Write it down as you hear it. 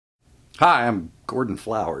Hi, I'm Gordon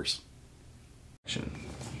Flowers.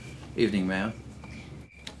 Evening, ma'am.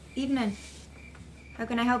 Evening. How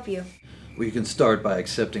can I help you? Well, you can start by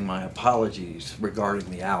accepting my apologies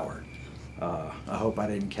regarding the hour. I hope I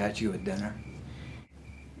didn't catch you at dinner.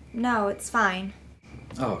 No, it's fine.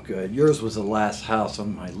 Oh, good. Yours was the last house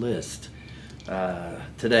on my list.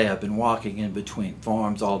 Today I've been walking in between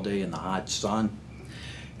farms all day in the hot sun,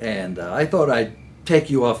 and I thought I'd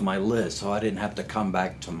take you off my list so I didn't have to come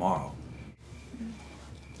back tomorrow.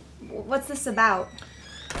 What's this about?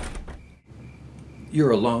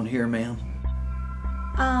 You're alone here, ma'am?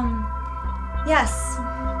 Yes.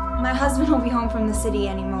 My husband will be home from the city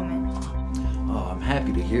any moment. Oh, I'm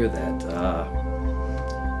happy to hear that.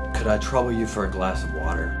 Could I trouble you for a glass of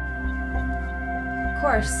water? Of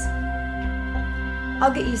course.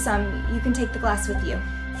 I'll get you some. You can take the glass with you.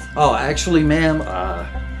 Oh, actually, ma'am,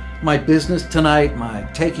 my business tonight, my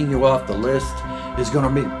taking you off the list, is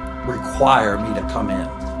going to require me to come in.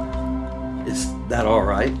 Is that all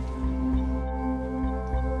right?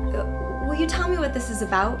 Will you tell me what this is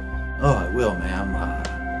about? Oh, I will, ma'am.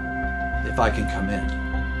 If I can come in.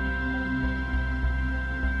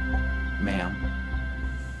 Ma'am.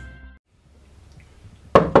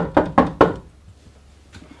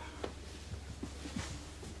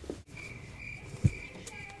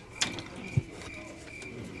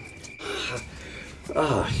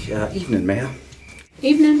 Yeah, evening, ma'am.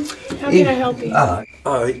 Evening. How can I help you?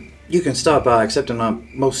 You can start by accepting my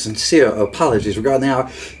most sincere apologies regarding the hour.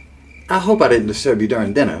 I hope I didn't disturb you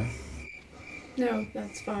during dinner. No,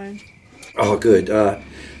 that's fine. Oh, good.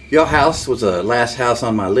 Your house was the last house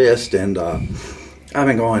on my list, and I've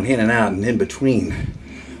been going in and out and in between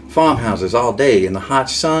farmhouses all day in the hot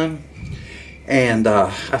sun, and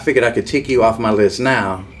I figured I could tick you off my list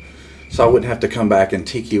now, so I wouldn't have to come back and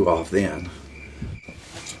tick you off then.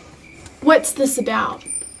 What's this about?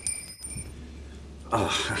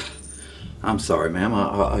 I'm sorry, ma'am.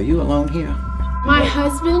 Are you alone here? My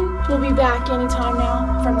husband will be back anytime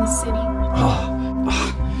now from the city.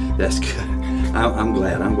 That's good. I'm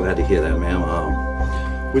glad. I'm glad to hear that,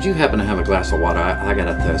 ma'am. Would you happen to have a glass of water? I got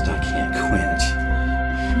a thirst I can't quench.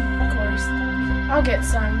 Of course. I'll get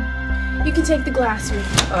some. You can take the glass with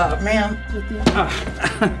you. Ma'am. With you.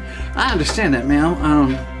 I understand that,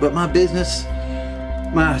 ma'am. But my business,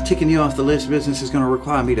 my ticking you off the list business is going to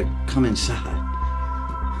require me to come inside.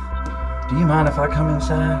 Do you mind if I come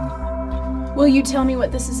inside? Will you tell me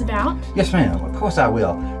what this is about? Yes, ma'am. Of course I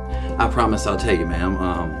will. I promise I'll tell you, ma'am,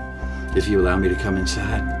 if you allow me to come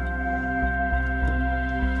inside.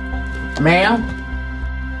 Ma'am?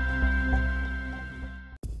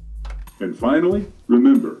 And finally,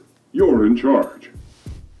 remember, you're in charge.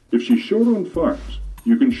 If she's short on funds,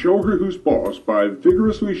 you can show her who's boss by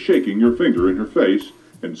vigorously shaking your finger in her face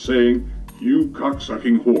and saying, "You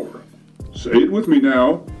cocksucking whore." Say it with me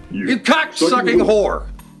now. You cock-sucking whore!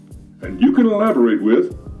 And you can elaborate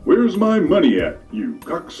with, "Where's my money at, you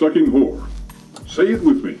cock-sucking whore?" Say it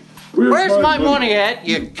with me. Where's my money at,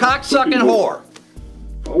 you cock-sucking whore?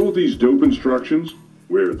 Follow these dope instructions,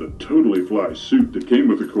 wear the totally fly suit that came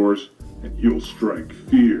with the course, and you'll strike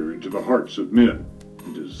fear into the hearts of men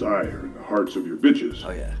and desire in the hearts of your bitches.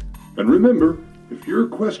 Oh, yeah. And remember, if you're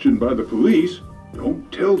questioned by the police,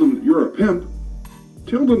 don't tell them that you're a pimp.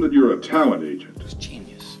 Tell them that you're a talent agent. It's genius.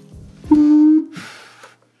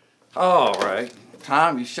 All right.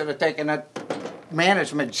 Tom, you should have taken that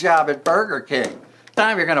management job at Burger King.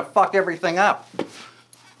 Time you're gonna fuck everything up.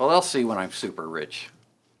 Well, they'll see when I'm super rich.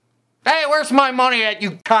 Hey, where's my money at,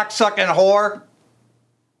 you cocksucking whore?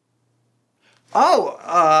 Oh,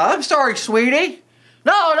 I'm sorry, sweetie.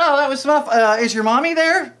 No, that was my, is your mommy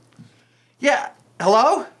there? Yeah,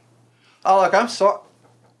 hello? Oh, look, I'm sorry.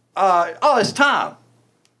 Oh, it's Tom.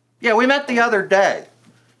 Yeah, we met the other day.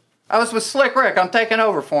 I was with Slick Rick. I'm taking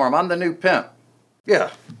over for him. I'm the new pimp. Yeah.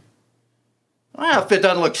 My outfit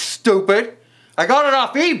doesn't look stupid. I got it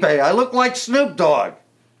off eBay. I look like Snoop Dogg.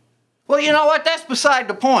 Well, you know what? That's beside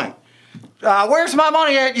the point. Where's my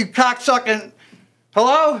money at, you cocksucking...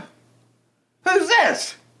 Hello? Who's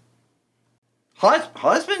this?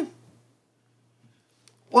 Husband?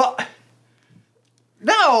 Well,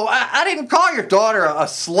 no, I didn't call your daughter a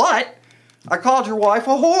slut. I called your wife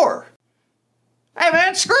a whore. Hey,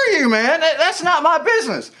 man, screw you, man. That's not my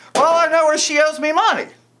business. All I know is she owes me money.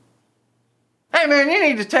 Hey, man, you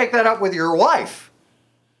need to take that up with your wife.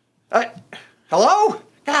 Hello?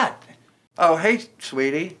 God. Oh, hey,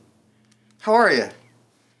 sweetie. How are you?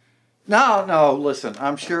 No, listen,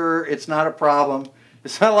 I'm sure it's not a problem.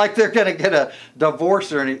 It's not like they're going to get a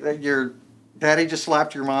divorce or anything. Your daddy just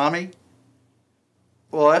slapped your mommy?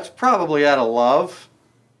 Well, that's probably out of love.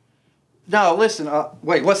 No, listen,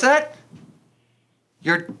 wait, what's that?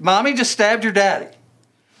 Your mommy just stabbed your daddy.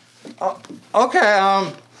 Okay,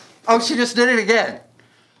 oh, she just did it again.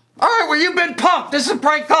 All right, well, you've been punked. This is a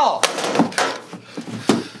prank call.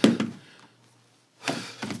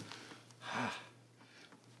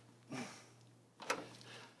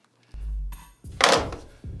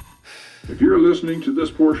 If you're listening to this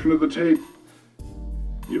portion of the tape,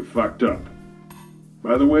 you fucked up.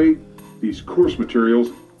 By the way, these course materials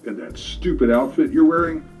and that stupid outfit you're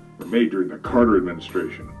wearing were made during the Carter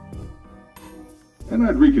administration. And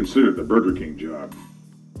I'd reconsider the Burger King job.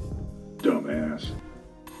 Dumbass.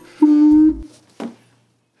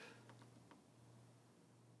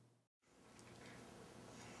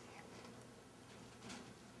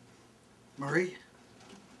 Marie?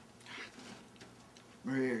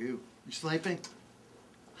 Marie, are you sleeping?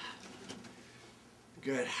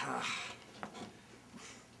 Good.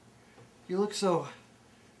 You look so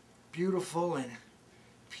beautiful and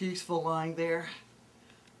peaceful lying there.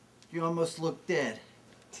 You almost look dead.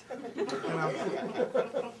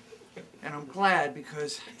 And I'm glad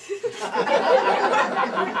because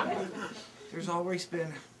there's always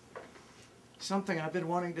been something I've been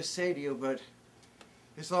wanting to say to you, but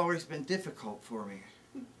it's always been difficult for me.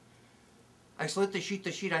 I slit the sheet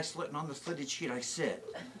I slit, and on the slitted sheet I sit.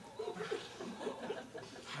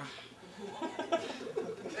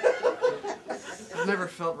 I've never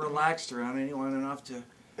felt relaxed around anyone enough to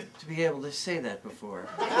be able to say that before.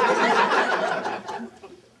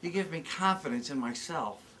 You give me confidence in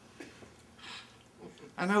myself.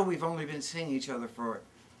 I know we've only been seeing each other for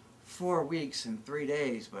 4 weeks and 3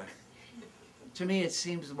 days, but to me it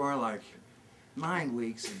seems more like 9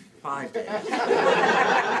 weeks and 5 days.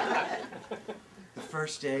 The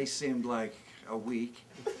first day seemed like a week.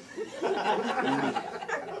 And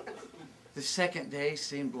the second day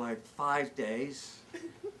seemed like 5 days.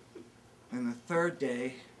 And the third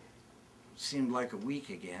day seemed like a week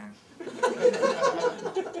again.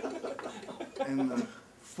 And the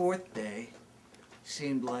fourth day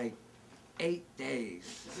seemed like 8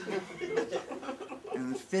 days.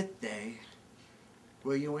 And the fifth day,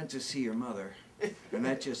 well, you went to see your mother, and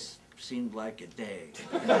that just seemed like a day.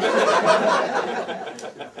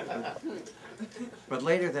 But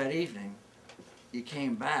later that evening, you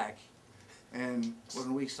came back, and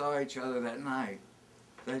when we saw each other that night,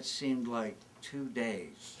 that seemed like 2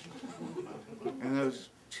 days. And those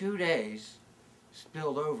 2 days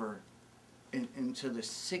spilled over into the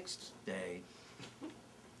 6th day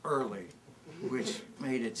early, which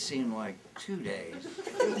made it seem like 2 days.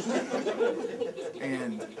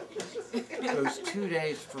 And those 2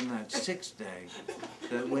 days from that 6th day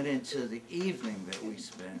that went into the evening that we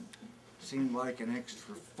spent seemed like an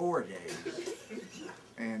extra 4 days.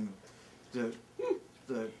 And the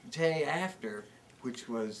day after, which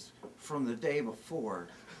was from the day before,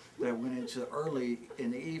 that went into early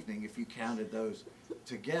in the evening, if you counted those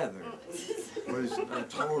together, was a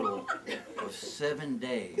total of 7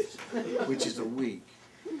 days, which is a week.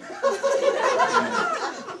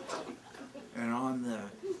 And on the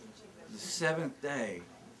 7th day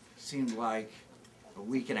seemed like a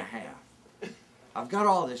week and a half. I've got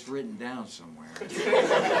all this written down somewhere.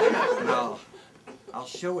 And I'll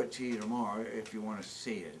show it to you tomorrow if you want to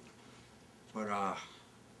see it. But,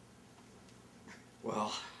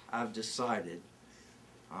 well, I've decided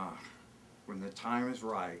when the time is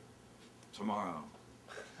right, tomorrow,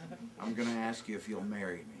 I'm going to ask you if you'll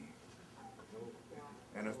marry me.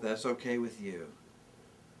 And if that's okay with you,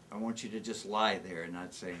 I want you to just lie there and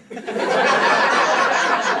not say anything.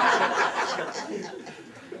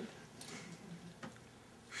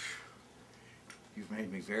 You've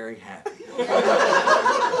made me very happy.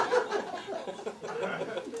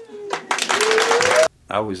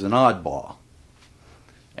 I was an oddball.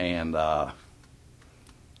 And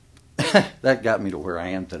that got me to where I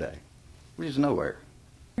am today, which is nowhere.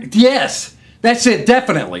 Yes, that's it,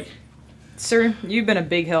 definitely. Sir, you've been a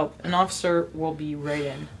big help. An officer will be right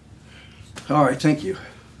in. All right, thank you.